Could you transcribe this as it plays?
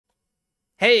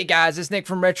Hey guys, it's Nick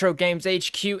from Retro Games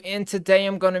HQ, and today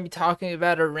I'm going to be talking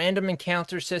about a random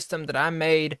encounter system that I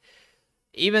made.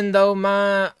 Even though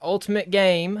my ultimate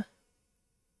game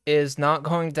is not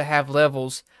going to have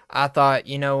levels, I thought,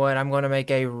 you know what, I'm going to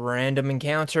make a random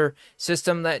encounter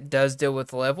system that does deal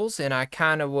with levels, and I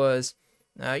kind of was,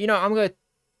 I'm going to,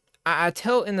 I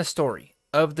tell in the story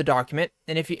of the document,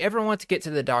 and if you ever want to get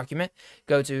to the document,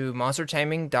 go to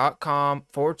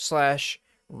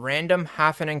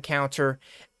monstertaming.com/random-encounter.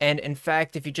 And in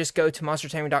fact, if you just go to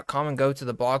monstertaming.com and go to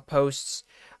the blog posts,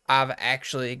 I've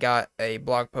actually got a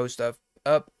blog post up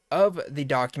of the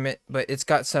document, but it's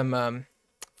got some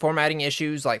formatting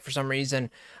issues. Like for some reason,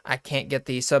 I can't get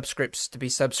the subscripts to be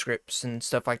subscripts and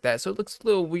stuff like that. So it looks a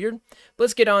little weird. But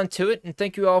let's get on to it, and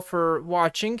thank you all for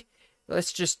watching.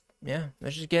 Let's just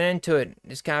get into it.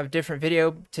 It's kind of a different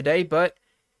video today, but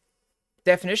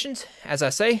definitions, as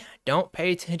I say, don't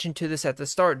pay attention to this at the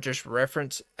start. Just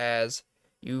reference as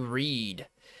you read.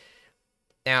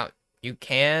 Now, you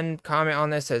can comment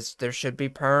on this, as there should be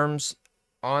perms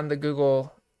on the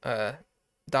Google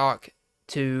Doc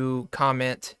to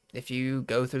comment if you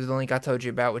go through the link I told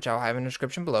you about, which I'll have in the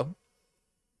description below.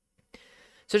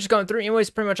 So just going through,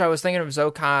 anyways, pretty much I was thinking of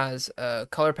Zokai's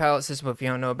color palette system. If you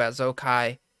don't know about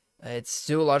Zokai, it's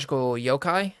zoological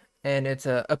yokai, and it's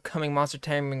an upcoming monster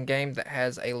taming game that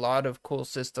has a lot of cool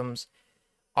systems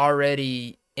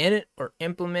already in it, or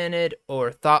implemented,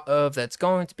 or thought of that's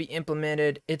going to be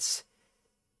implemented. It's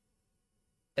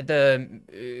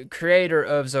the creator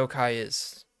of Zokai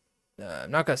is,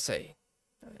 I'm not gonna say,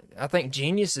 I think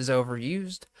genius is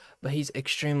overused, but he's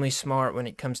extremely smart when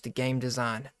it comes to game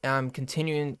design. I'm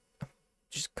continuing,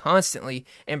 just constantly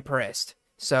impressed.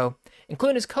 So,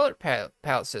 including his color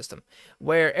palette system,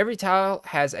 where every tile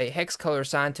has a hex color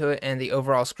assigned to it, and the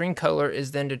overall screen color is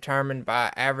then determined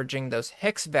by averaging those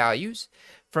hex values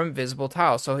from visible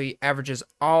tiles. So he averages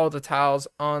all the tiles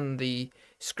on the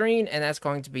screen, and that's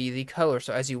going to be the color.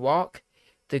 So as you walk,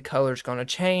 the color is going to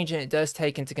change, and it does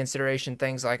take into consideration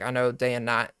things like, I know, day and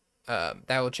night.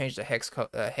 That will change the hex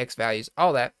values.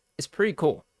 All that is pretty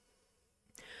cool.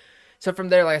 So from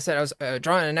there, like I said, I was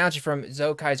drawing an analogy from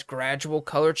Zokai's gradual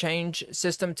color change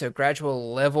system to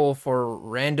gradual level for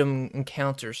random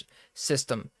encounters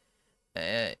system.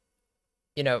 So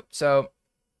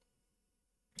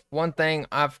one thing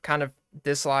I've kind of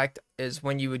disliked is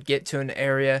when you would get to an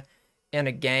area in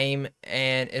a game,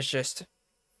 and it's just,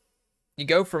 you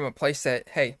go from a place that,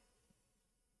 hey,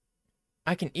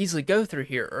 I can easily go through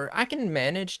here, or I can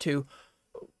manage to,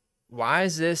 why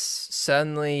is this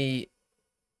suddenly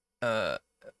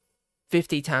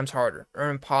 50 times harder or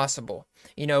impossible?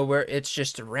 Where it's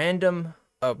just random,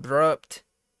 abrupt,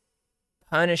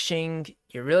 punishing.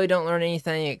 You really don't learn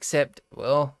anything except,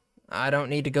 well, I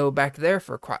don't need to go back there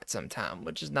for quite some time,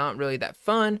 which is not really that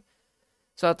fun.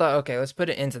 So I thought, okay, let's put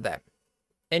it into that.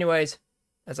 Anyways,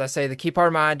 as I say, the key part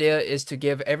of my idea is to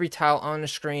give every tile on the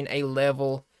screen a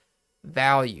level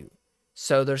value.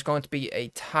 So there's going to be a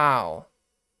tile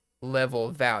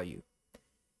level value.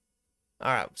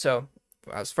 Alright, so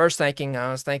I was thinking,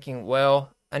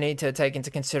 well, I need to take into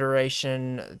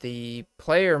consideration the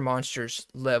player monsters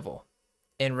level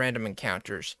in random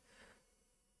encounters.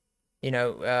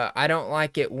 I don't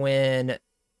like it when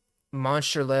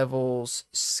monster levels,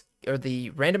 or the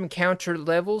random encounter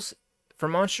levels for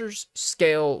monsters,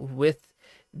 scale with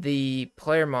the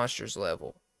player monsters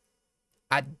level.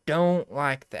 I don't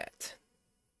like that.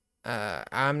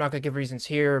 I'm not going to give reasons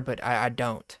here, but I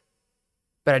don't.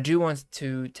 But I do want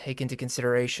to take into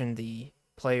consideration the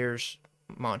player's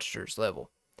monsters level.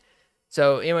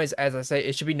 So anyways, as I say,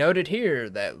 it should be noted here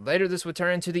that later this would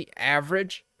turn into the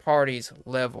average party's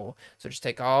level. So just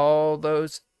take all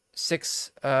those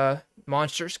 6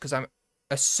 monsters, because I'm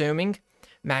assuming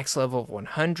max level of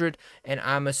 100, and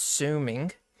I'm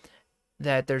assuming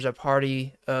that there's a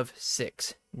party of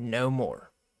 6, no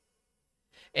more.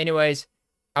 Anyways,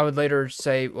 I would later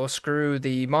say, well, screw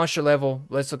the monster level,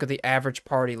 let's look at the average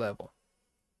party level.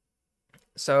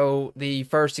 So the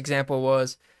first example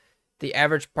was the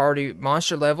average party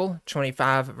monster level,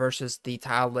 25, versus the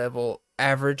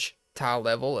average tile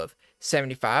level of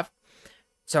 75.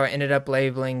 So I ended up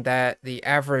labeling that the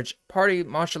average party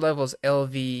monster level is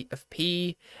LV of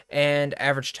P, and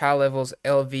average tile level is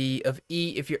LV of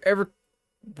E. If you're ever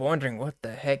wondering what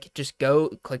the heck, just go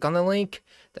click on the link.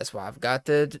 That's why I've got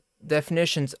the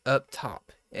definitions up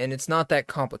top, and it's not that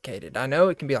complicated. I know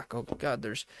it can be like, oh god,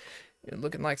 there's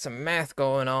looking like some math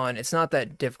going on. It's not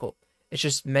that difficult. It's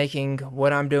just making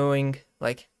what I'm doing,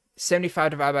 like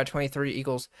 75 divided by 23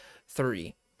 equals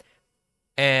 3.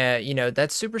 And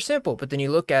that's super simple. But then you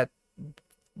look at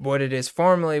what it is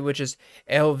formally, which is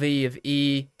LV of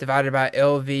E divided by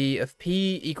LV of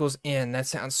P equals N. That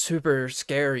sounds super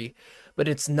scary, but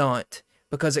it's not,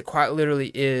 because it quite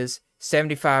literally is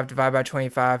 75 divided by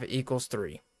 25 equals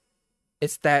 3.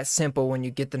 It's that simple when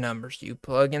you get the numbers. You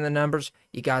plug in the numbers,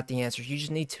 you got the answers. You just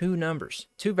need two numbers,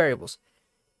 two variables,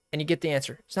 and you get the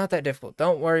answer. It's not that difficult.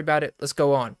 Don't worry about it. Let's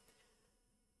go on.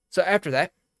 So after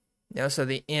that, so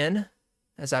the N,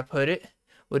 as I put it,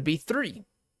 would be 3.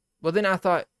 Well, then I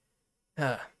thought,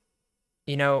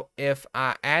 if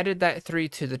I added that 3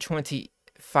 to the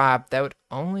 25, that would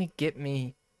only get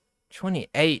me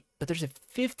 28, but there's a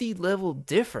 50 level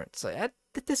difference. Like,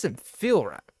 that doesn't feel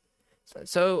right.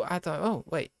 So I thought, oh,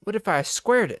 wait, what if I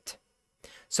squared it?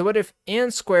 So what if N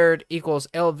squared equals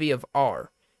LV of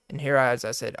R? And here, as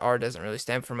I said, R doesn't really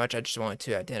stand for much. I just wanted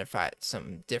to identify it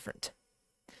something different.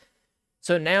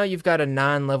 So now you've got a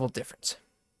 9 level difference.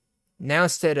 Now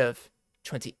instead of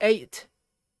 28,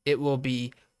 it will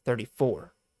be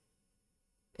 34.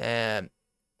 But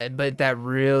that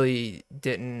really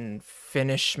didn't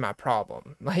finish my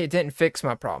problem. Like, it didn't fix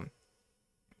my problem.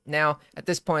 Now, at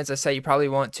this point, as I say, you probably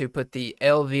want to put the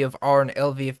LV of R and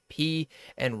LV of P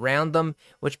and round them,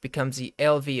 which becomes the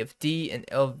LV of D and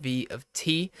LV of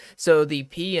T. So the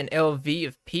P and LV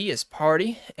of P is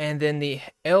party, and then the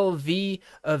LV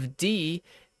of D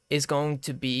is going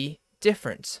to be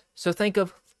difference. So think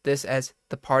of this as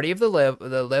the party of the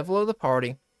level of the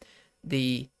party,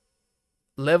 the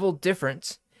level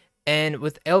difference, and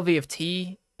with LV of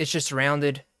T, it's just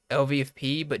rounded LV of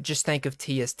P, but just think of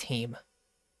T as team.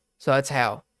 So that's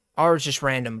how. R is just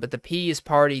random, but the P is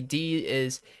party, D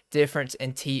is difference,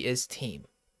 and T is team.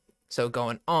 So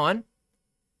going on.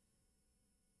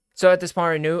 So at this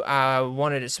point, I knew I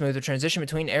wanted a smoother transition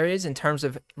between areas in terms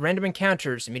of random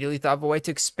encounters. Immediately thought of a way to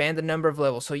expand the number of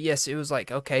levels. So yes, it was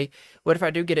like, okay, what if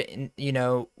I do get it,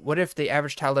 what if the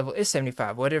average tile level is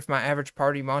 75? What if my average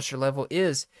party monster level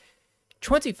is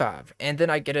 25? And then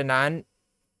I get a 9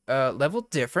 level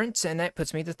difference, and that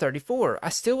puts me to 34. I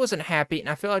still wasn't happy, and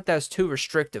I feel like that was too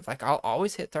restrictive. Like, I'll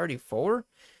always hit 34.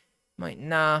 I'm like,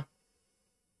 nah,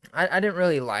 I didn't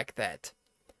really like that.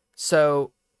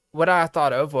 So what I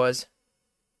thought of was,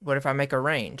 what if I make a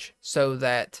range so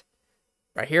that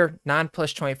right here, 9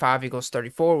 plus 25 equals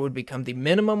 34 would become the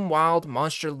minimum wild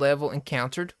monster level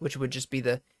encountered, which would just be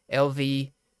the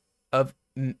LV of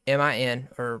MIN,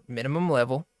 or minimum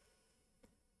level,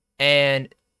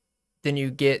 and then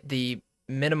you get the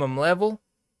minimum level,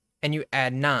 and you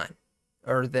add 9,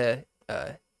 or the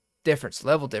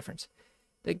level difference.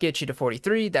 That gets you to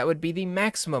 43. That would be the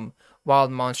maximum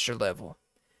wild monster level.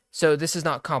 So this is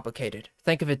not complicated.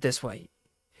 Think of it this way.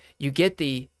 You get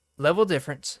the level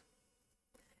difference,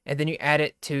 and then you add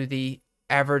it to the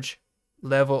average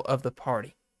level of the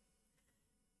party.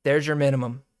 There's your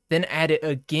minimum. Then add it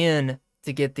again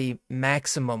to get the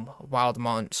maximum wild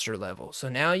monster level. So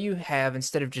now you have,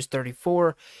 instead of just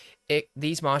 34,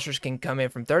 these monsters can come in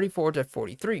from 34 to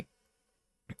 43.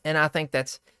 And I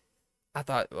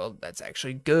thought, well, that's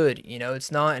actually good.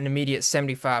 It's not an immediate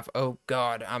 75. Oh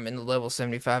God, I'm in the level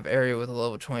 75 area with a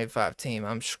level 25 team.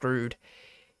 I'm screwed.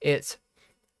 It's,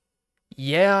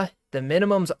 yeah, the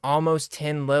minimum's almost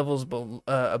 10 levels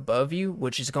above you,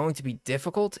 which is going to be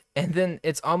difficult. And then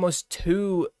it's almost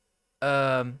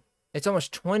it's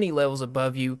almost 20 levels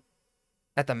above you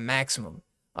at the maximum.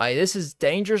 This is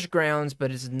dangerous grounds,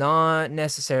 but it's not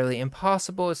necessarily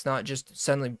impossible. It's not just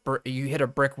suddenly you hit a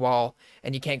brick wall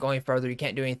and you can't go any further. You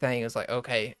can't do anything. It's like,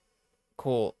 okay,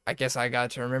 cool. I guess I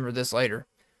got to remember this later.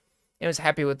 And I was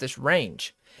happy with this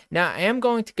range. Now, I am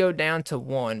going to go down to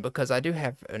 1 because I do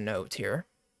have a note here.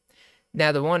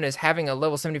 Now, the one is having a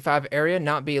level 75 area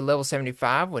not be a level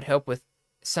 75 would help with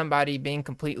somebody being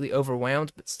completely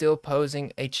overwhelmed, but still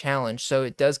posing a challenge. So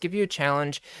it does give you a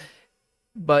challenge,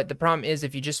 but the problem is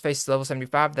if you just face level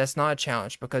 75, that's not a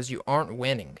challenge because you aren't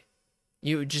winning.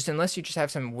 Unless you just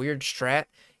have some weird strat,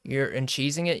 you're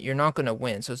cheesing it, you're not going to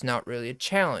win. So it's not really a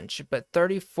challenge. But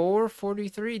 34,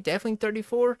 43, definitely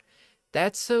 34,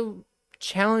 that's a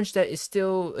challenge that is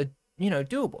still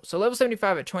doable. So level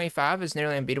 75 at 25 is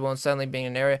nearly unbeatable, and suddenly being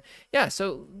an area. Yeah,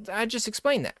 so I just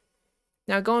explained that.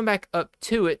 Now, going back up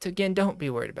to it, again, don't be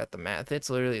worried about the math. It's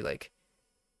literally like,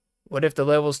 what if the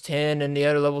level's 10 and the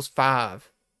other level's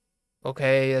 5?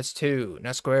 Okay, that's 2.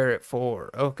 Now square it 4.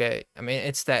 Okay, I mean,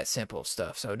 it's that simple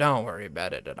stuff, so don't worry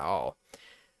about it at all.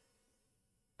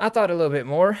 I thought a little bit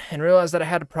more and realized that I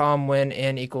had a problem when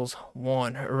n equals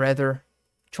 1, or rather,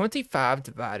 25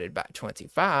 divided by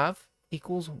 25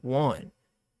 equals 1.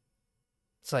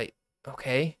 It's like,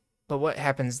 okay, but what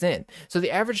happens then? So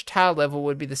the average tile level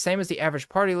would be the same as the average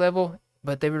party level,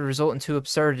 but they would result in two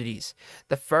absurdities.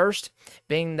 The first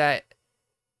being that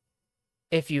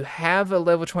if you have a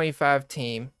level 25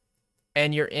 team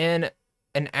and you're in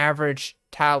an average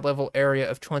tile level area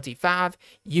of 25,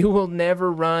 you will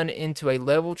never run into a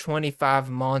level 25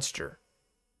 monster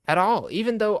at all.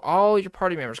 Even though all your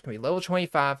party members can be level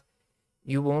 25,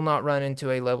 you will not run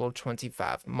into a level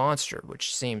 25 monster,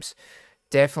 which seems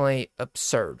definitely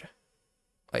absurd.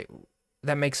 Like,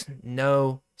 that makes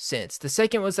no sense. The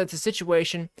second was that the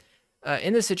situation,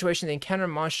 in this situation, the encounter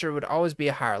monster would always be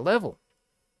a higher level.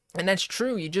 And that's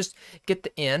true. You just get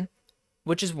the n,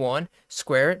 which is 1,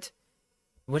 square it,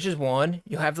 which is 1.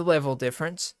 You'll have the level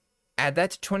difference. Add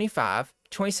that to 25,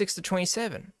 26 to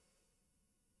 27.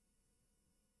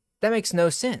 That makes no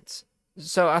sense.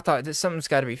 So I thought that something's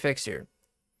got to be fixed here.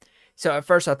 So at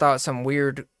first I thought some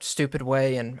weird, stupid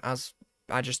way, and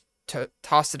I just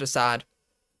tossed it aside.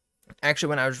 Actually,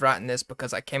 when I was writing this,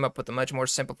 because I came up with a much more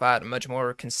simplified, much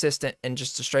more consistent, and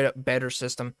just a straight up better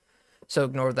system. So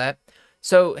ignore that.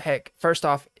 So, heck, first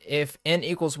off, if n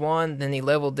equals 1, then the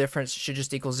level difference should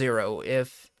just equal 0.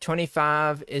 If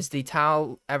 25 is the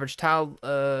average tile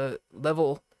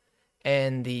level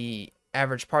and the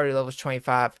average party level is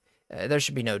 25, there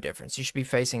should be no difference. You should be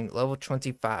facing level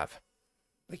 25.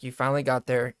 Like, you finally got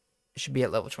there, it should be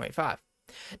at level 25.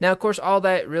 Now, of course, all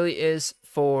that really is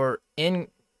for n.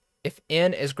 If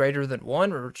n is greater than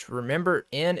 1, which remember,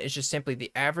 n is just simply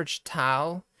the average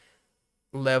tile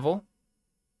level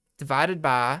divided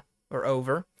by or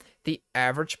over the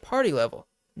average party level.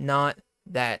 Not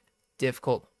that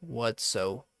difficult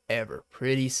whatsoever.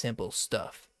 Pretty simple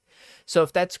stuff. So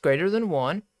if that's greater than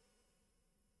 1,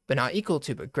 but not equal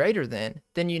to, but greater than,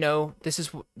 then you know this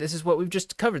is what we've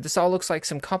just covered. This all looks like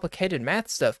some complicated math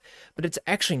stuff, but it's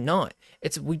actually not.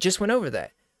 We just went over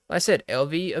that. Like I said,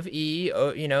 LV of E,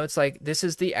 you know, it's like this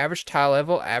is the average tile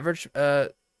level, average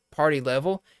party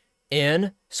level.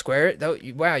 N, square it. Though,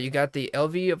 wow, you got the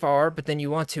LV of R, but then you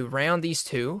want to round these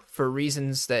two for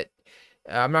reasons that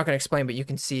I'm not going to explain, but you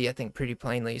can see, I think, pretty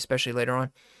plainly, especially later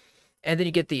on. And then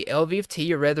you get the LV of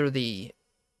T, or rather the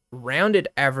rounded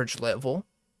average level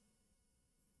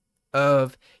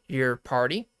of your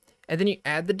party, and then you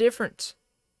add the difference,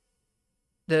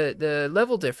 the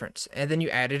level difference, and then you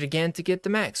add it again to get the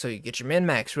max. So you get your min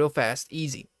max real fast,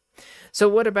 easy. So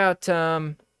what about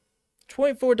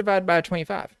 24 divided by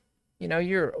 25? You know,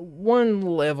 you're one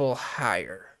level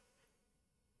higher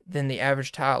than the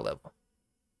average tile level.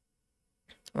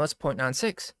 Well, that's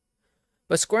 0.96.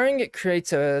 But squaring it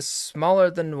creates a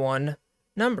smaller than 1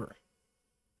 number.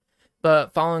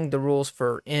 But following the rules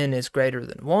for n is greater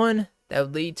than 1, that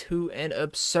would lead to an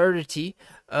absurdity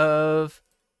of...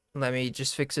 Let me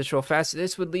just fix this real fast.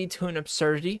 This would lead to an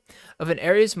absurdity of an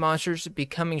area's monsters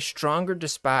becoming stronger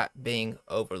despite being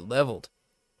over-leveled.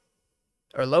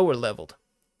 Or lower-leveled.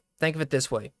 Think of it this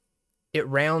way. It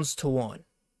rounds to 1.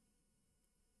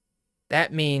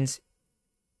 That means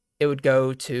it would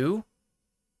go to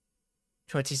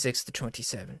 26 to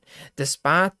 27.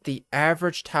 Despite the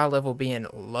average tile level being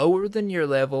lower than your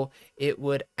level, it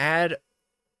would add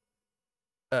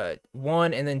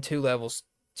 1 and then 2 levels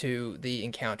to the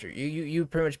encounter. You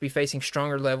pretty much be facing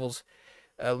stronger levels,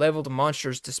 leveled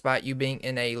monsters, despite you being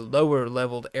in a lower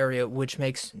leveled area, which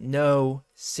makes no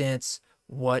sense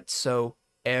whatsoever.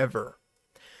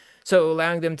 So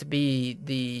allowing them to be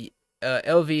the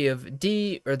LV of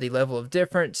D, or the level of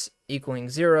difference, equaling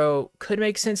 0 could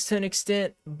make sense to an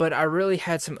extent, but I really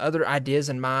had some other ideas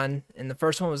in mind. And the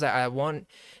first one was that I want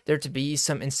there to be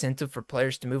some incentive for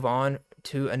players to move on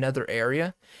to another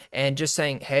area, and just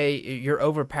saying, hey, you're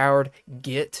overpowered,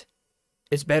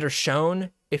 it's better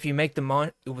shown if you make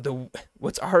the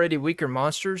what's already weaker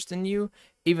monsters than you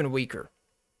even weaker.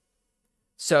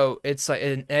 So it's like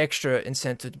an extra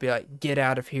incentive to be like, get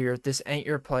out of here, this ain't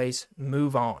your place,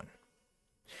 move on.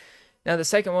 Now the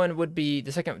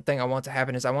second thing I want to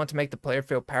happen is I want to make the player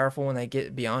feel powerful when they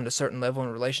get beyond a certain level in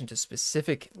relation to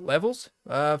specific levels.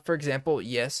 For example,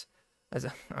 yes,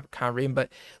 I'm kind of reading, but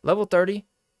level 30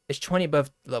 is 20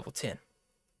 above level 10.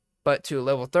 But to a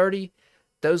level 30,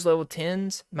 those level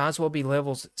 10s might as well be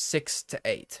levels 6 to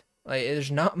 8. Like, there's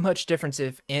not much difference,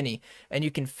 if any. And you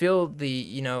can feel the,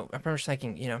 you know, I remember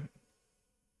thinking, you know,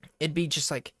 it'd be just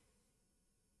like,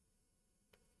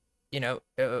 you know,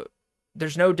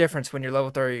 there's no difference when you're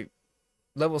level 30.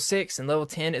 Level 6 and level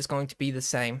 10 is going to be the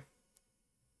same,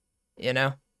 you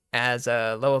know, as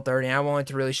level 30. And I wanted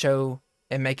to really show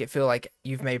and make it feel like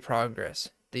you've made progress.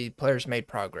 The players made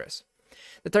progress.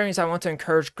 The third is I want to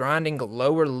encourage grinding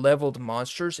lower leveled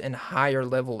monsters in higher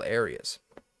level areas.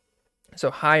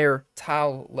 So higher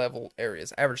tile level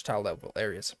areas, average tile level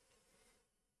areas.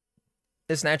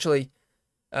 This naturally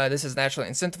This is naturally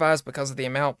incentivized because of the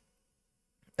amount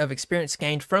of experience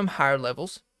gained from higher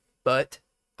levels, but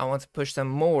I want to push them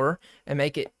more and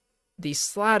make it the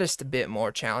slightest bit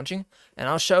more challenging. And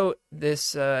I'll show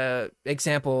this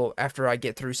example after I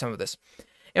get through some of this.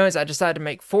 Anyways, I decided to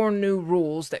make 4 new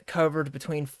rules that covered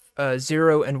between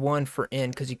 0 and 1 for n,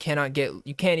 because you can't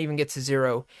even get to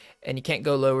 0, and you can't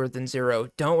go lower than 0.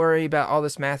 Don't worry about all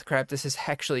this math crap. This is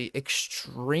actually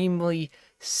extremely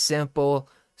simple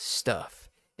stuff.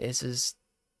 This is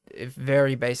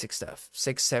very basic stuff.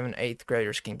 6th, 7th, 8th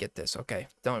graders can get this, okay?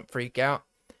 Don't freak out.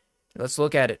 Let's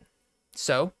look at it.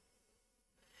 So,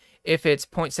 if it's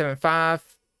 0.75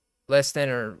 less than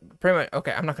or pretty much,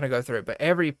 okay, I'm not going to go through it, but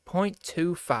every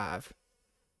 0.25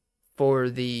 for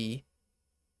the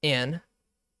n,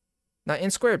 not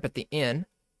n squared, but the n,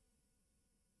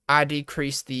 I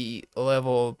decrease the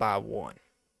level by 1.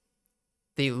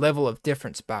 The level of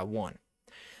difference by 1.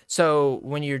 So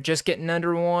when you're just getting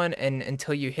under 1 and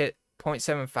until you hit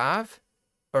 0.75,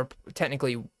 or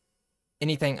technically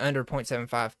anything under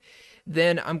 0.75,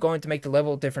 then I'm going to make the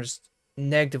level difference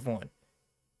 -1.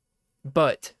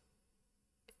 But,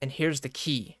 and here's the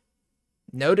key.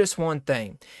 Notice one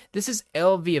thing. This is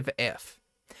LV of F.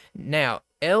 Now,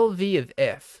 LV of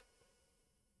F,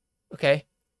 okay,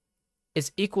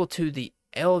 is equal to the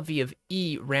LV of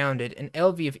E rounded, and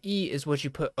LV of E is what you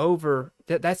put over,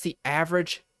 that's the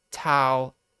average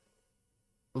tile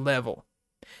level.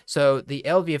 So the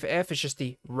LV of F is just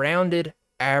the rounded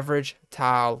average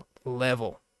tile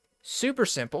level. Super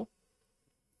simple.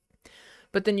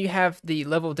 But then you have the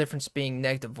level difference being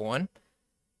 -1.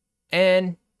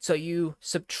 And so you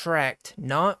subtract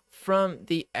not from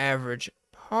the average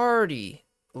party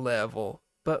level,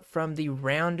 but from the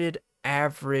rounded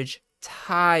average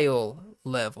tile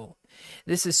level.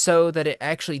 This is so that it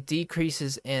actually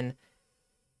decreases in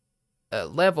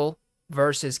level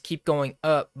versus keep going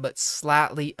up, but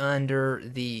slightly under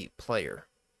the player.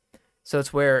 So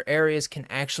it's where areas can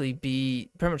actually be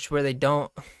pretty much where they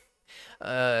don't,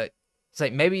 it's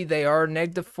like maybe they are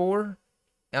 -4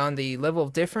 on the level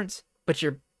of difference, but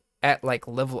you're at like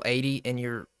level 80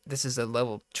 and this is a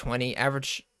level 20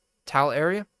 average tile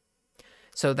area.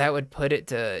 So that would put it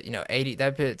to, 80, that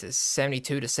would put it to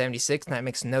 72 to 76, and that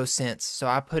makes no sense. So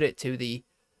I put it to the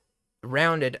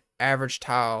rounded average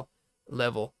tile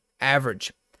level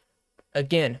average.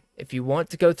 Again, if you want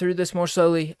to go through this more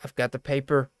slowly, I've got the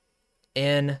paper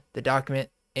in the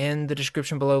document in the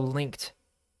description below linked.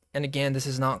 And again, this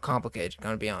is not complicated, I'm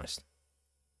going to be honest.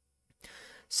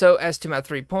 So as to my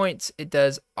 3 points, it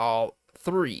does all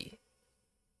 3.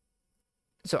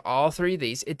 So all 3 of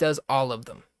these, it does all of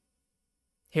them.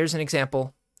 Here's an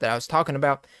example that I was talking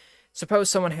about. Suppose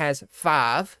someone has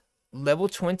 5 level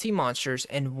 20 monsters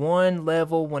and 1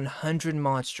 level 100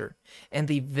 monster, and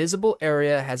the visible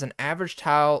area has an average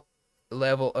tile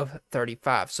level of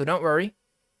 35. So don't worry,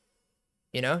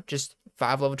 just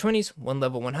 5 level 20s, 1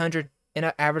 level 100, and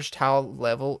an average tile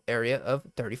level area of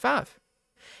 35.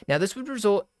 Now this would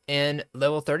result in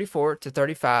level 34 to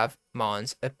 35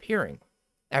 mons appearing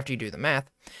after you do the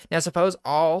math. Now suppose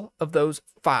all of those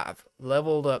 5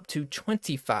 leveled up to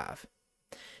 25.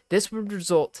 This would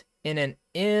result in an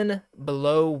n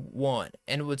below 1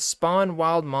 and would spawn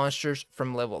wild monsters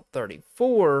from level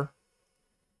 34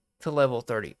 to level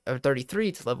 30, or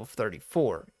 33 to level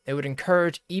 34. It would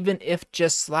encourage, even if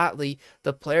just slightly,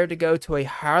 the player to go to a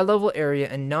higher level area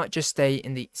and not just stay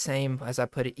in the same, as I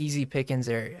put it, easy pickings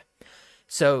area.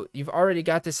 So you've already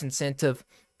got this incentive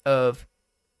of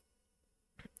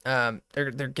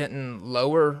they're getting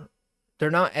lower.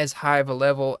 They're not as high of a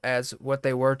level as what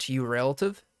they were to you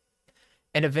relative.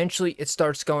 And eventually it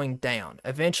starts going down.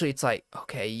 Eventually it's like,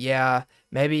 okay, yeah,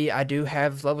 maybe I do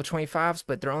have level 25s,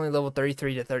 but they're only level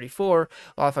 33 to 34.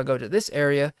 Well, if I go to this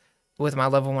area with my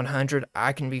level 100,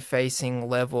 I can be facing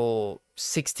level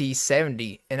 60,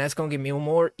 70, and that's going to give me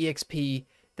more EXP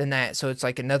than that. So it's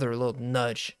like another little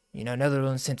nudge, another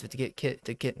little incentive to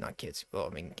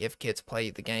if kids play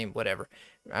the game, whatever.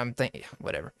 I'm thinking,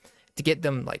 whatever. To get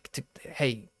them,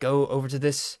 hey, go over to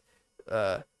this,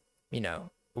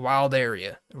 wild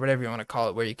area, or whatever you want to call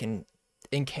it, where you can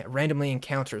randomly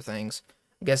encounter things.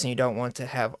 I'm guessing you don't want to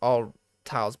have all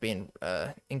tiles being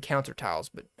encounter tiles,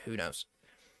 but who knows.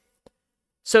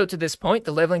 So to this point,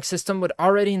 the leveling system would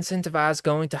already incentivize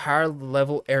going to higher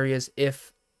level areas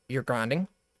if you're grinding.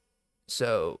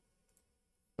 So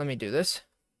let me do this.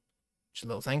 Just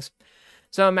little things.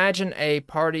 So imagine a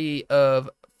party of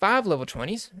 5 level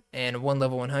 20s and 1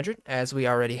 level 100, as we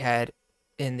already had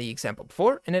in the example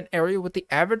before, in an area with the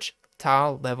average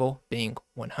tile level being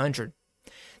 100.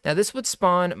 Now this would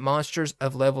spawn monsters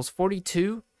of levels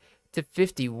 42 to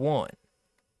 51.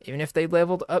 even if they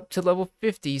leveled up to level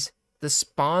 50s, the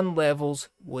spawn levels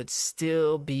would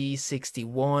still be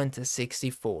 61 to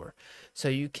 64. So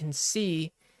you can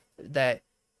see that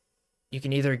you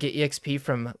can either get EXP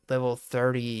from level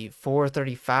 34,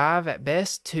 35 at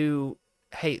best to,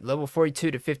 hey, level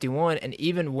 42 to 51. And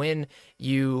even when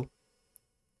you,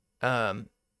 have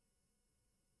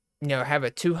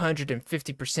a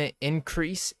 250%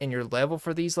 increase in your level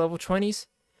for these level 20s,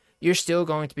 you're still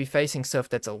going to be facing stuff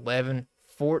that's 11,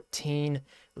 14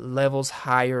 levels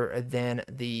higher than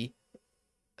the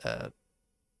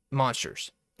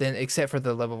monsters, except for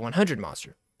the level 100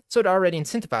 monster. So it already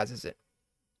incentivizes it.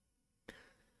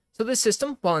 So this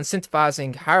system, while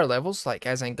incentivizing higher levels, like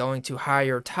as in going to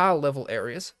higher tile level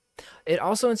areas, it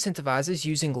also incentivizes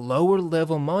using lower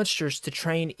level monsters to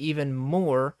train even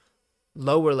more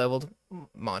lower leveled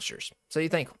monsters. So you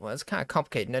think, well, it's kind of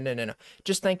complicated. No.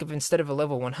 Just think of, instead of a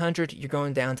level 100, you're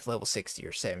going down to level 60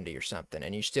 or 70 or something,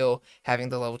 and you're still having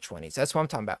the level 20s. That's what I'm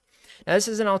talking about. Now, this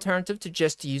is an alternative to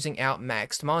just using out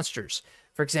maxed monsters.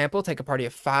 For example, take a party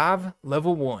of 5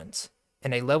 level 1s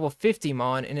and a level 50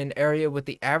 mon in an area with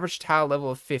the average tile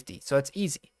level of 50. So it's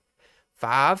easy.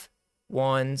 5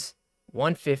 1s,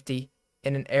 150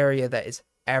 in an area that is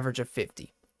average of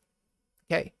 50.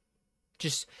 Okay.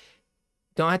 Just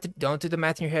don't do the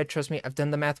math in your head. Trust me, I've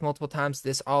done the math multiple times.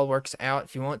 This all works out.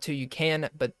 If you want to, you can,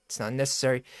 but it's not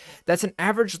necessary. That's an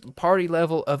average party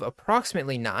level of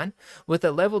approximately 9 with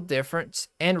a level difference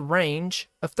and range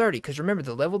of 30. Because remember,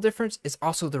 the level difference is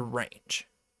also the range.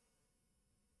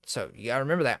 So you gotta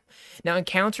remember that. Now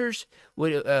encounters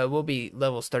will be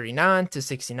levels 39 to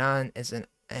 69,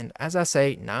 and as I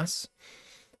say, nice.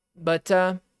 But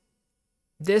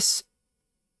this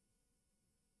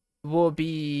will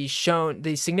be shown.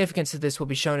 The significance of this will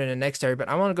be shown in the next area. But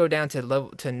I want to go down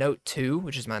to note 2,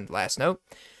 which is my last note.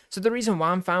 So the reason why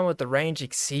I'm fine with the range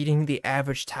exceeding the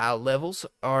average tile levels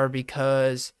are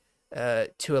because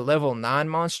to a level 9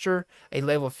 monster, a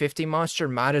level 50 monster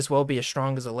might as well be as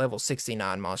strong as a level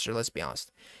 69 monster, let's be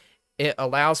honest. It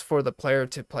allows for the player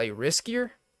to play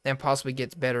riskier and possibly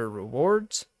gets better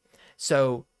rewards.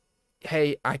 So,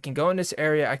 hey, I can go in this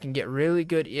area, I can get really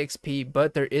good EXP,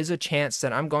 but there is a chance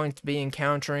that I'm going to be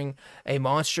encountering a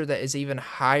monster that is even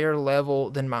higher level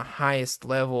than my highest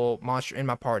level monster in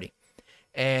my party.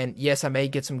 And yes, I may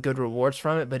get some good rewards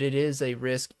from it, but it is a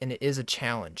risk and it is a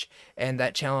challenge. And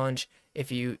that challenge,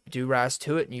 if you do rise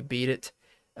to it and you beat it,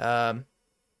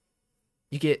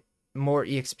 you get more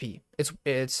EXP.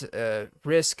 It's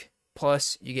risk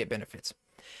plus you get benefits.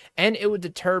 And it would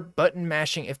deter button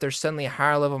mashing if there's suddenly a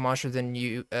higher level monster than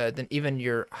even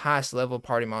your highest level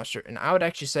party monster. And I would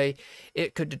actually say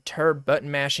it could deter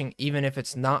button mashing even if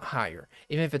it's not higher,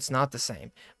 even if it's not the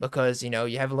same. Because, you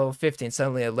have a level 50 and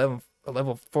suddenly a level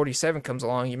 47 comes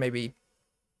along, you may be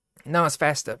not as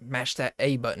fast to mash that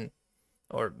A button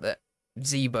or that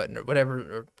Z button or whatever,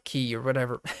 or key or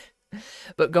whatever.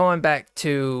 But going back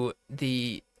to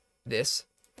this.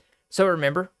 So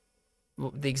remember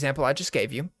the example I just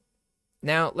gave you.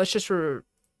 Now let's just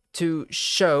to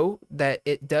show that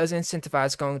it does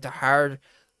incentivize going to higher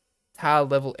tile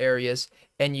level areas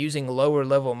and using lower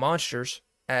level monsters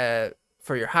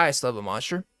for your highest level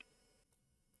monster.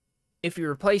 If you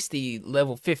replace the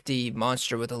level 50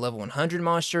 monster with a level 100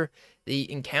 monster,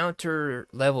 the encounter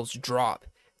levels drop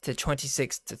to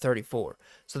 26 to 34.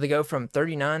 So they go from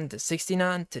 39 to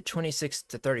 69 to 26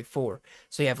 to 34.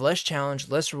 So you have less challenge,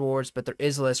 less rewards, but there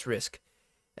is less risk.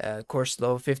 Of course,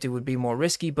 level 50 would be more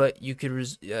risky, but you could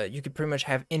pretty much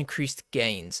have increased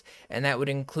gains, and that would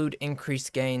include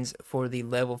increased gains for the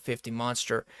level 50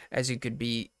 monster, as you could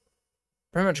be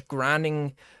pretty much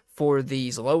grinding for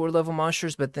these lower level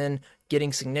monsters, but then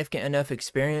getting significant enough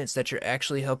experience that you're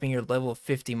actually helping your level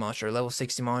 50 monster, or level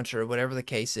 60 monster, or whatever the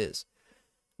case is.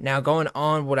 Now, going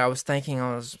on, what I was thinking,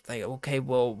 okay,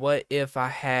 well, what if I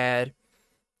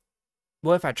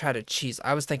tried to cheese?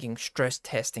 I was thinking stress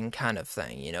testing kind of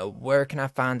thing, where can I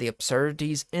find the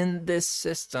absurdities in this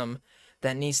system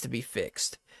that needs to be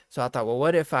fixed? So I thought, well,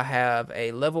 what if I have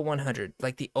a level 100,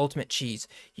 like the ultimate cheese?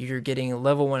 You're getting a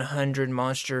level 100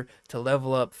 monster to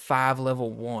level up 5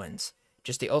 level 1s.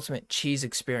 Just the ultimate cheese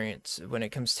experience when it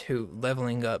comes to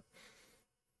leveling up.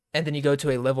 And then you go to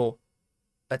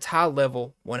a tile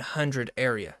level 100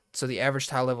 area. So the average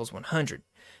tile level is 100.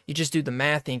 You just do the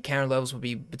math, the encounter levels will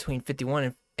be between 51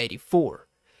 and 84.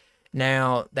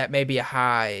 Now, that may be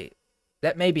high,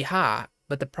 but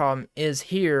the problem is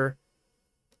here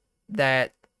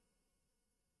that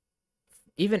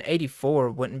even 84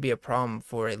 wouldn't be a problem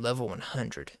for a level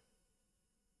 100.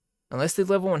 Unless the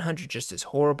level 100 just is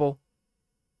horrible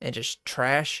and just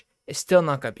trash, it's still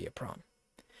not going to be a problem.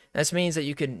 This means that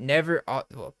you can never,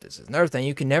 well, this is another thing,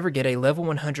 you can never get a level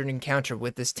 100 encounter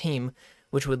with this team,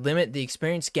 which would limit the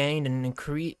experience gained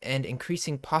and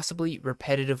increasing possibly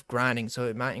repetitive grinding. So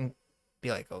it might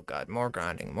be like, oh god, more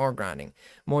grinding,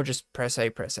 more just press A,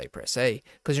 press A, press A,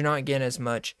 because you're not getting as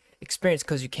much experience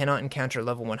because you cannot encounter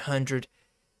level 100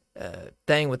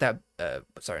 thing without,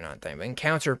 sorry, not thing, but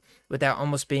encounter without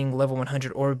almost being level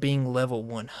 100 or being level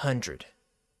 100.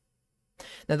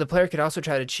 Now, the player could also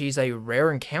try to choose a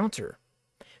rare encounter.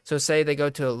 So say they go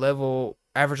to a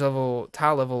average level,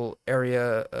 tile level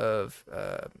area of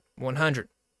 100.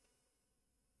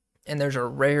 And there's a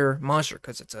rare monster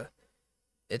because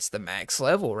it's the max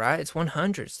level, right? It's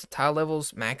 100. It's the tile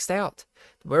level's maxed out.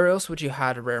 Where else would you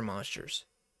hide rare monsters?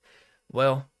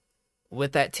 Well,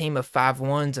 with that team of 5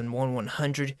 1s and 1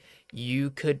 100, you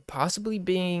could possibly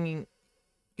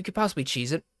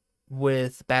cheese it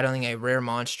with battling a rare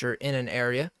monster in an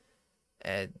area,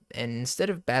 and instead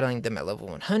of battling them at level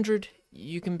 100,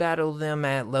 you can battle them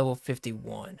at level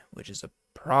 51, which is a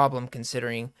problem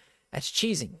considering that's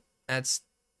cheesing. That's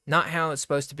not how it's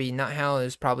supposed to be, not how it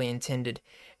was probably intended,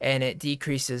 and it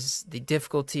decreases the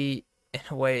difficulty in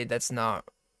a way that's not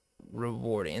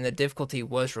rewarding. And the difficulty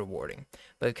was rewarding,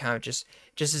 but kind of just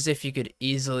as if you could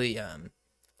easily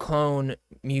clone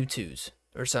Mewtwo's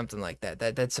or something like that.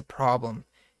 That's a problem.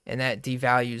 And that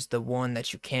devalues the one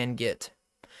that you can get.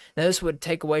 Now, this would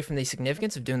take away from the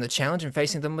significance of doing the challenge and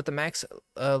facing them with the max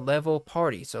level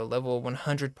party, so level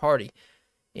 100 party.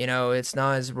 You know, it's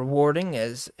not as rewarding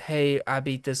as, hey, I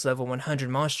beat this level 100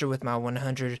 monster with my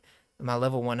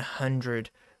level 100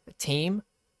 team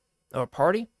or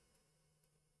party.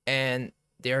 And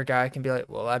the other guy can be like,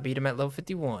 well, I beat him at level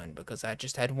 51 because I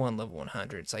just had one level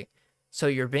 100. It's like, so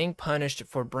you're being punished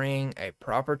for bringing a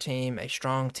proper team, a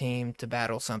strong team, to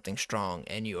battle something strong,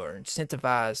 and you are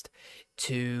incentivized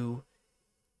to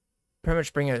pretty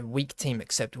much bring a weak team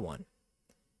except one.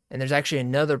 And there's actually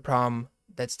another problem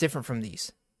that's different from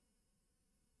these.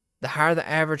 The higher the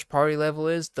average party level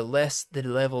is, the less the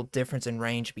level difference in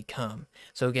range become.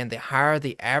 So again, the higher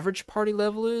the average party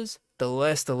level is, the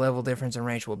less the level difference in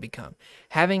range will become.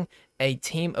 Having a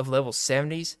team of level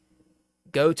 70s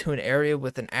go to an area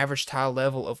with an average tile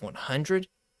level of 100,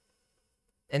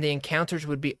 and the encounters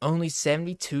would be only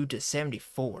 72 to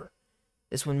 74.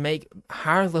 This would make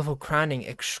higher level grinding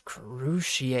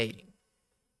excruciating.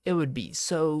 It would be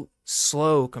so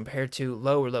slow compared to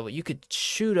lower level. You could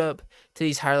shoot up to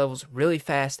these higher levels really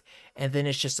fast, and then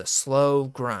it's just a slow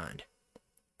grind.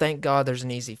 Thank God there's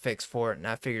an easy fix for it, and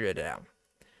I figured it out.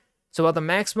 So while the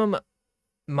maximum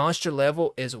monster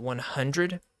level is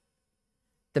 100,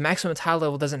 the maximum tile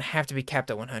level doesn't have to be capped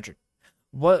at 100.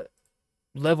 What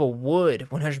level would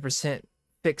 100%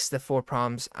 fix the 4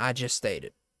 problems I just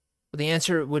stated? Well, the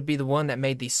answer would be the one that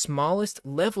made the smallest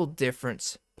level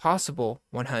difference possible,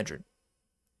 100.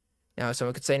 Now,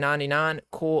 someone could say 99.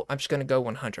 Cool, I'm just going to go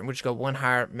 100. We'll just go one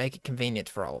higher, make it convenient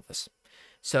for all of us.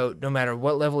 So no matter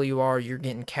what level you are, you're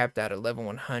getting capped out at level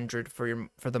 100 for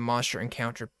the monster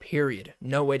encounter, period.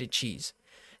 No way to cheese.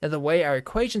 Now, the way our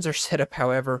equations are set up,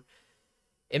 however,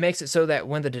 it makes it so that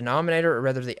when the denominator, or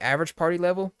rather the average party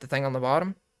level, the thing on the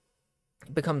bottom,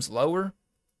 becomes lower,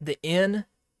 the n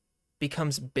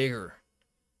becomes bigger.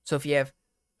 So if you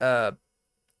have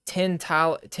 10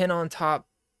 on top,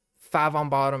 5 on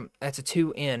bottom, that's a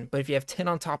 2n. But if you have 10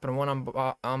 on top and 1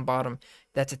 on bottom,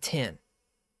 that's a 10.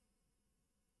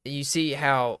 You see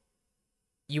how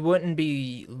you wouldn't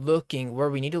be looking, where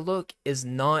we need to look is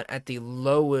not at the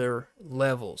lower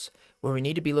levels. Where we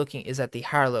need to be looking is at the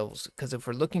higher levels, because if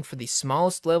we're looking for the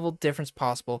smallest level difference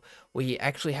possible, we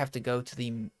actually have to go to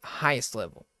the highest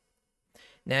level.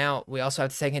 Now, we also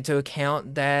have to take into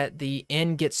account that the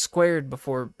n gets squared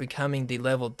before becoming the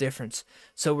level difference.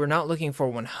 So we're not looking for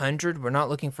 100, we're not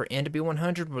looking for n to be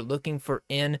 100, we're looking for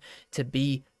n to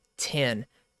be 10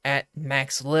 at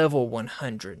max level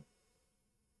 100.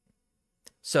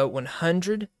 So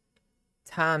 100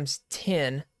 times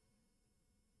 10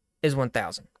 is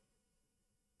 1,000.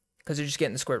 Because you're just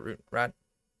getting the square root, right?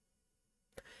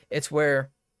 It's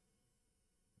where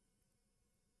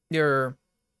it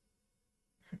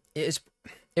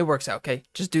works out, okay?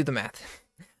 Just do the math.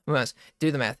 We must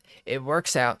do the math. It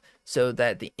works out so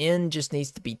that the n just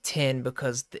needs to be 10,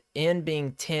 because the n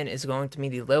being 10 is going to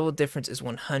mean the level difference is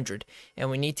 100,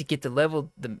 and we need to get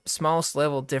the smallest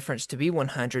level difference to be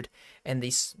 100, and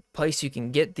the place you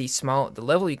can get the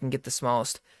level you can get the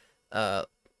smallest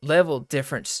level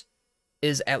difference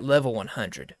is at level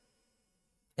 100,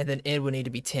 and then n would need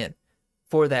to be 10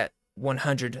 for that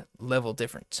 100 level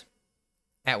difference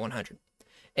at 100.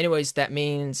 Anyways, that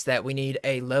means that we need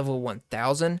a level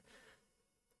 1000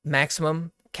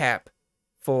 maximum cap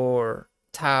for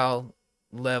tile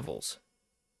levels.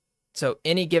 So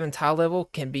any given tile level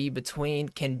can be between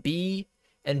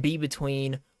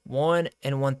 1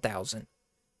 and 1,000.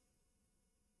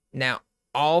 Now,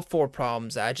 all 4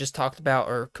 problems I just talked about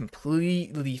are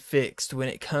completely fixed when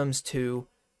it comes to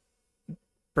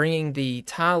bringing the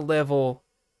tile level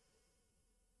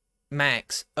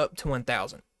max up to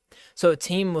 1,000. So a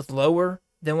team with lower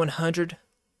than 100,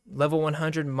 level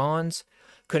 100 mons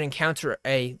could encounter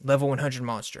a level 100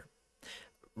 monster.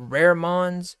 Rare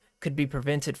mons could be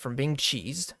prevented from being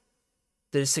cheesed.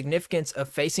 The significance of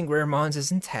facing rare mons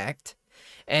is intact.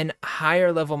 And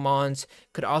higher level mons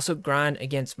could also grind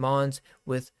against mons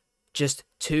with just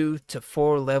 2 to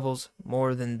 4 levels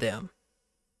more than them.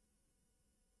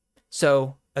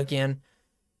 So again,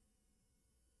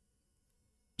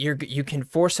 you can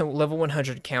force a level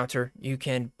 100 counter. You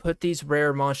can put these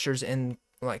rare monsters in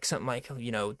like something like,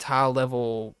 tile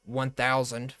level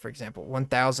 1,000, for example,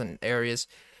 1,000 areas.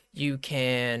 You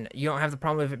don't have the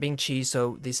problem of it being cheese,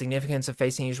 so the significance of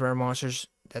facing these rare monsters,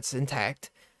 that's intact.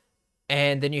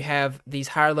 And then you have these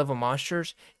higher level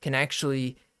monsters can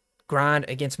actually grind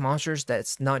against monsters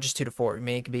that's not just 2 to 4. I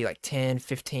mean, it could be like 10,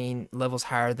 15 levels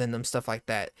higher than them, stuff like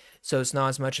that. So it's not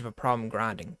as much of a problem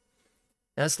grinding.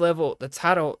 Now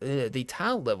the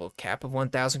tile level cap of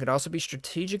 1,000 could also be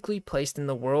strategically placed in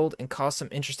the world and cause some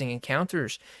interesting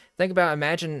encounters.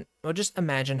 Just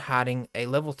imagine hiding a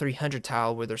level 300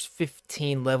 tile where there's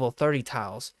 15 level 30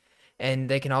 tiles, and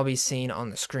they can all be seen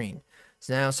on the screen.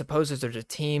 So now suppose there's a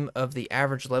team of the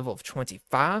average level of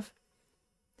 25.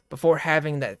 Before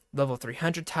having that level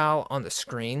 300 tile on the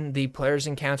screen, the players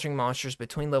encountering monsters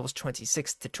between levels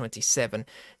 26 to 27.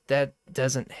 That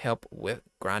doesn't help with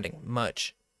grinding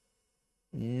much.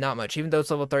 Not much. Even though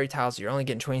it's level 30 tiles, you're only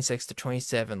getting 26 to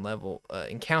 27 level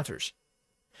encounters.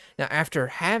 Now, after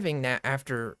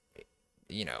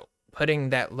putting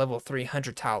that level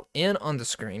 300 tile in on the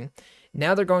screen,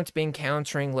 now they're going to be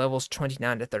encountering levels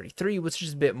 29 to 33, which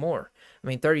is a bit more. I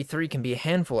mean, 33 can be a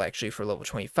handful, actually, for level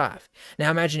 25.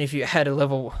 Now, imagine if you had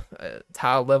a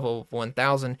tile level of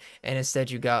 1,000, and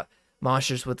instead you got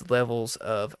monsters with levels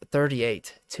of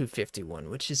 38 to 51,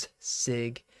 which is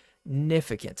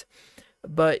significant.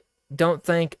 But don't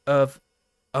think of,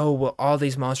 all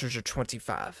these monsters are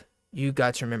 25. You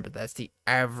got to remember that's the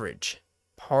average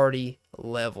party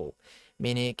level,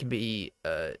 meaning it can be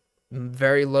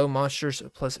very low monsters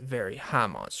plus very high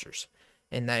monsters,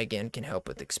 and that again can help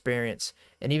with experience.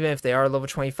 And even if they are level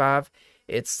 25,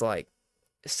 it's like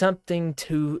something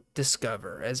to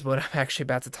discover, as what I'm actually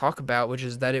about to talk about, which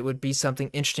is that it would be something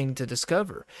interesting to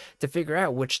discover, to figure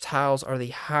out which tiles are the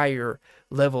higher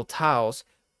level tiles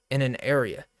in an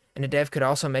area. And a dev could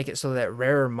also make it so that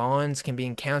rarer mons can be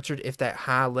encountered if that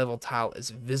high level tile is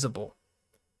visible.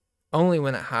 Only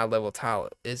when that high level tile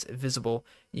is visible,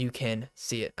 you can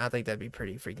see it. I think that'd be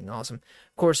pretty freaking awesome.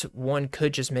 Of course, one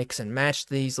could just mix and match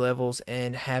these levels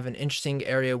and have an interesting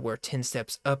area where 10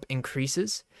 steps up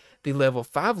increases the level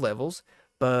 5 levels,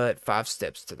 but 5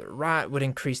 steps to the right would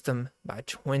increase them by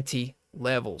 20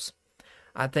 levels.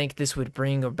 I think this would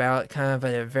bring about kind of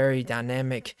a very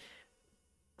dynamic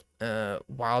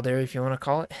wild area, if you want to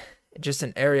call it. Just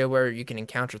an area where you can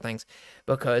encounter things,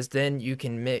 because then you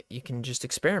can just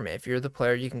experiment. If you're the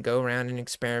player, you can go around and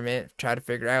experiment, try to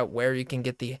figure out where you can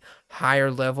get the higher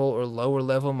level or lower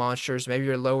level monsters. Maybe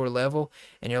you're lower level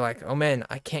and you're like, oh man,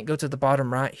 I can't go to the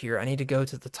bottom right here, I need to go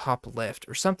to the top left,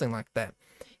 or something like that.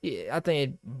 I think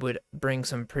it would bring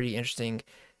some pretty interesting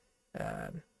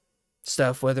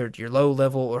stuff, whether you're low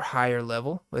level or higher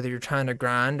level, whether you're trying to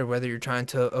grind or whether you're trying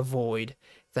to avoid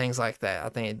things like that. I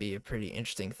think it'd be a pretty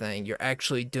interesting thing. You're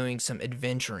actually doing some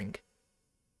adventuring.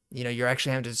 You're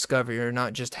actually having to discover. You're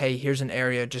not just, hey, here's an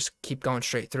area, just keep going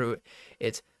straight through it.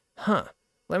 It's,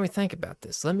 let me think about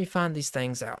this. Let me find these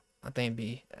things out. I think it'd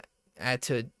be add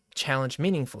to a challenge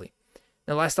meaningfully.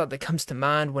 The last thought that comes to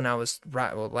mind when I was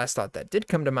last thought that did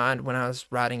come to mind when I was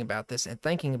writing about this and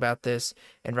thinking about this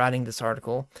and writing this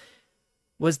article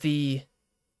was the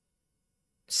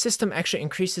system actually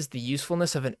increases the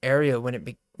usefulness of an area when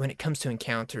it comes to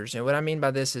encounters. And what I mean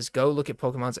by this is, go look at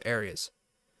Pokemon's areas.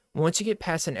 Once you get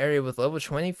past an area with level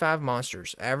 25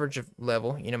 monsters, average of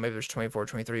level, maybe there's 24,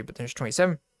 23, but there's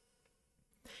 27,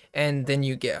 and then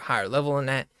you get higher level than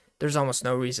that, there's almost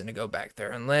no reason to go back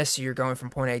there unless you're going from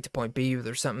point A to point B, or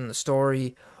there's something in the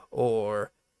story,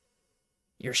 or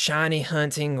you're shiny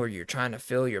hunting, or you're trying to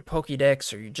fill your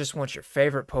Pokédex, or you just want your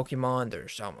favorite Pokemon.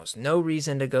 There's almost no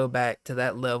reason to go back to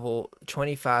that level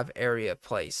 25 area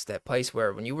place. That place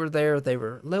where when you were there, they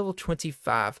were level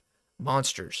 25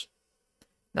 monsters.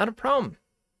 Not a problem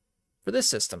for this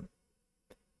system.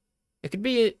 It could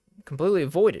be completely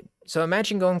avoided. So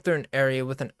imagine going through an area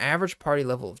with an average party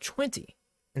level of 20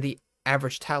 and the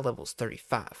average tile level is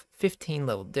 35, 15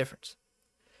 level difference.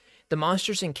 The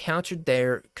monsters encountered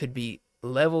there would be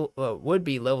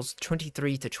levels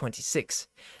 23 to 26.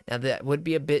 Now that would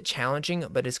be a bit challenging,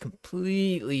 but it's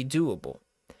completely doable.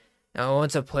 Now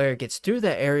once a player gets through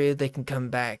that area, they can come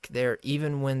back there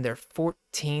even when they're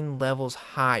 14 levels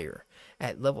higher,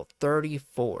 at level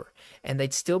 34, and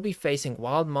they'd still be facing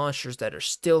wild monsters that are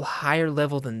still higher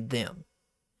level than them.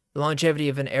 The longevity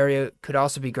of an area could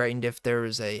also be greatened if there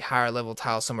was a higher level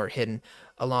tile somewhere hidden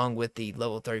along with the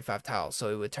level 35 tile. So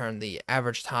it would turn the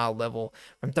average tile level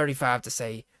from 35 to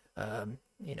say,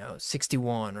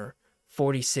 61 or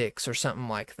 46 or something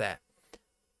like that.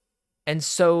 And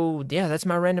so, yeah, that's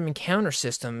my random encounter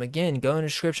system. Again, go in the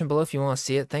description below if you want to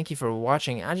see it. Thank you for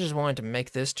watching. I just wanted to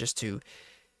make this just to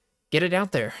get it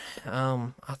out there.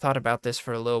 I thought about this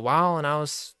for a little while, and I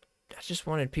just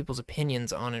wanted people's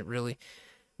opinions on it, really,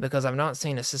 because I've not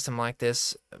seen a system like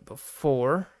this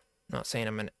before. I'm not saying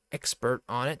I'm an expert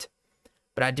on it,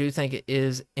 but I do think it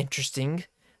is interesting,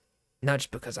 not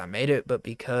just because I made it, but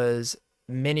because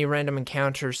many random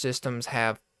encounter systems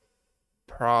have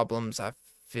problems. I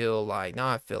feel like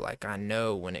I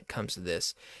know when it comes to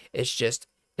this.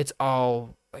 It's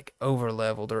all like over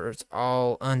leveled, or it's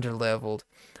all under leveled,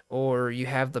 or you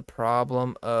have the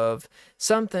problem of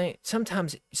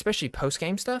sometimes, especially post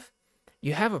game stuff,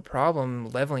 you have a problem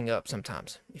leveling up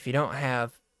sometimes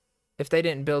if they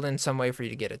didn't build in some way for you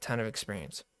to get a ton of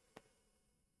experience.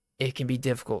 It can be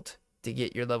difficult to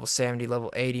get your level 70,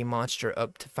 level 80 monster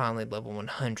up to finally level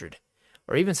 100.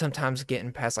 Or even sometimes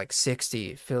getting past like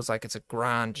 60, it feels like it's a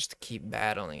grind just to keep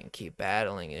battling and keep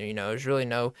battling. And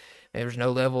there's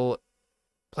no level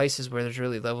places where there's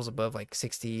really levels above like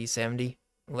 60, 70,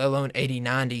 let alone 80,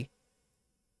 90,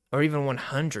 or even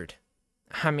 100.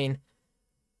 I mean,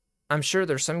 I'm sure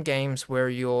there's some games where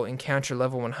you'll encounter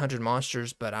level 100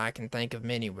 monsters, but I can think of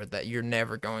many where that you're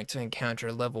never going to encounter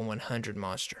a level 100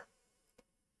 monster.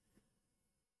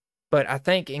 But I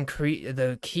think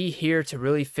the key here to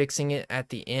really fixing it at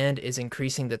the end is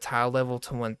increasing the tile level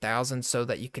to 1000 so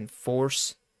that you can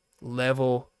force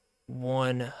level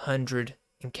 100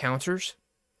 encounters.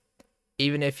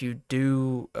 Even if you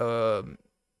do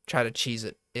try to cheese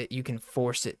it, you can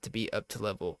force it to be up to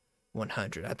level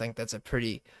 100. I think that's a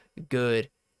pretty good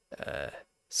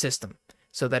system,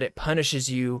 so that it punishes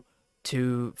you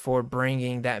for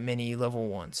bringing that many level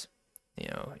 1s.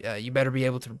 You better be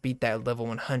able to beat that level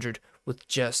 100 with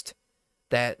just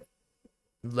that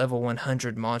level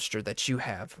 100 monster that you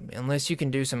have, unless you can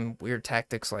do some weird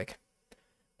tactics like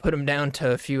put them down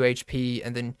to a few HP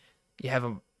and then you have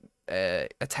a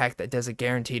attack that does a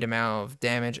guaranteed amount of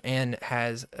damage and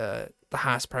has the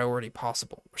highest priority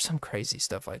possible, or some crazy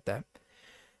stuff like that.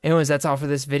 Anyways, that's all for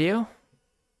this video.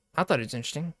 I thought it was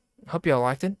interesting. Hope y'all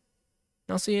liked it.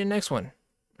 I'll see you in the next one.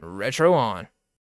 Retro on.